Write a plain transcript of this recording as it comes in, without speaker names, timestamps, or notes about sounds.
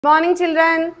Morning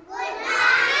children. Good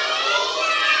morning.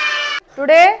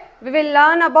 Today we will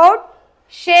learn about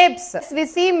shapes. We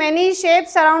see many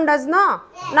shapes around us now.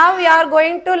 Yes. Now we are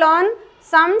going to learn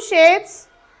some shapes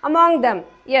among them.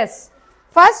 Yes.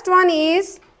 First one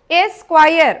is a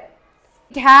square.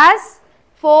 It has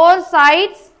 4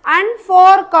 sides and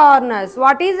 4 corners.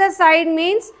 What is a side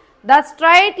means? The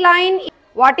straight line.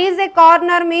 What is a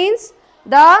corner means?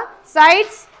 The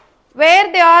sides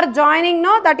where they are joining,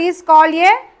 no, that is called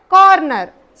a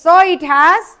corner. So it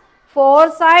has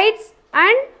 4 sides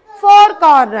and 4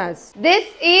 corners. This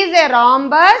is a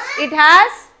rhombus. It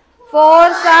has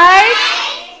 4 sides.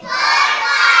 4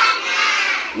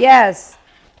 corners. Yes.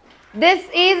 This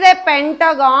is a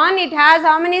pentagon. It has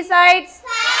how many sides? 5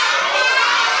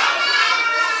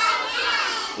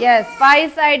 yes,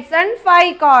 5 sides and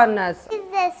 5 corners. This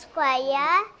is a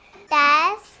square. It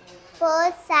has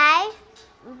 4 sides.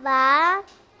 1,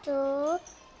 2,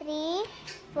 3,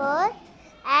 4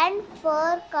 and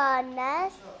 4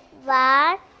 corners.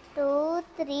 1, 2,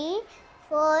 3,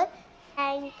 4.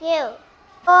 Thank you.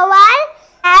 Oval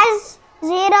has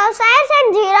 0 sides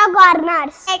and 0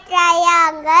 corners. A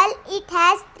triangle, it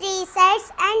has 3 sides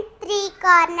and 3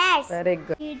 corners. Very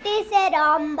good. It is a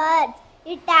rhombus.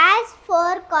 It has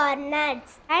 4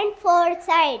 corners and 4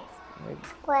 sides.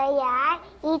 Square,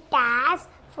 it has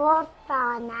 4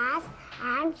 corners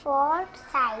and 4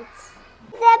 sides.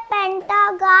 The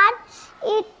pentagon,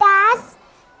 it has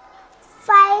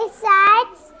 5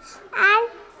 sides and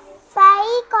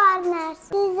 5 corners.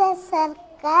 This is a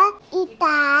circle, it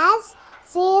has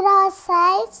 0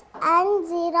 sides and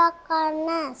 0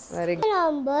 corners. Very good.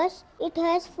 Rhombus, it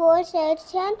has 4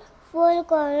 sides and 4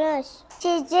 corners.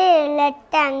 This is a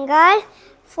rectangle,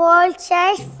 4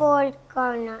 sides, 4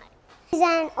 corners. This is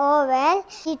an oval,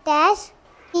 it has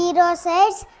 0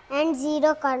 sides and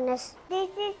 0 corners. This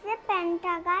is a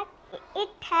pentagon. It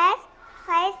has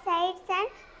 5 sides and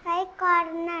 5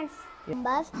 corners.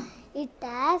 Rhombus, it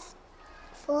has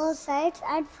 4 sides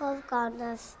and 4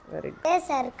 corners. Very good. A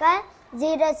circle,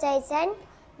 0 sides and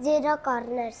 0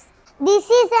 corners. This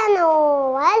is an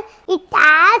oval. It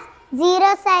has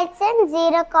 0 sides and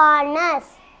 0 corners.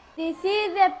 This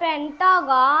is a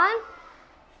pentagon,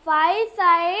 5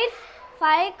 sides,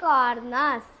 5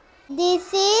 corners.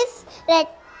 This is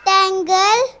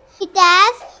rectangle. It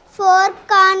has 4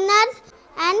 corners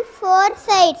and 4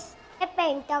 sides. A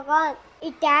pentagon.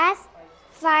 It has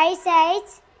 5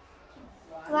 sides.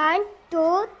 1,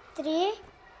 2, 3,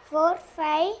 4,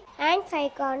 5 and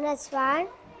 5 corners. 1,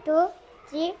 2,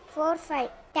 3, 4, 5.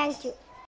 Thank you.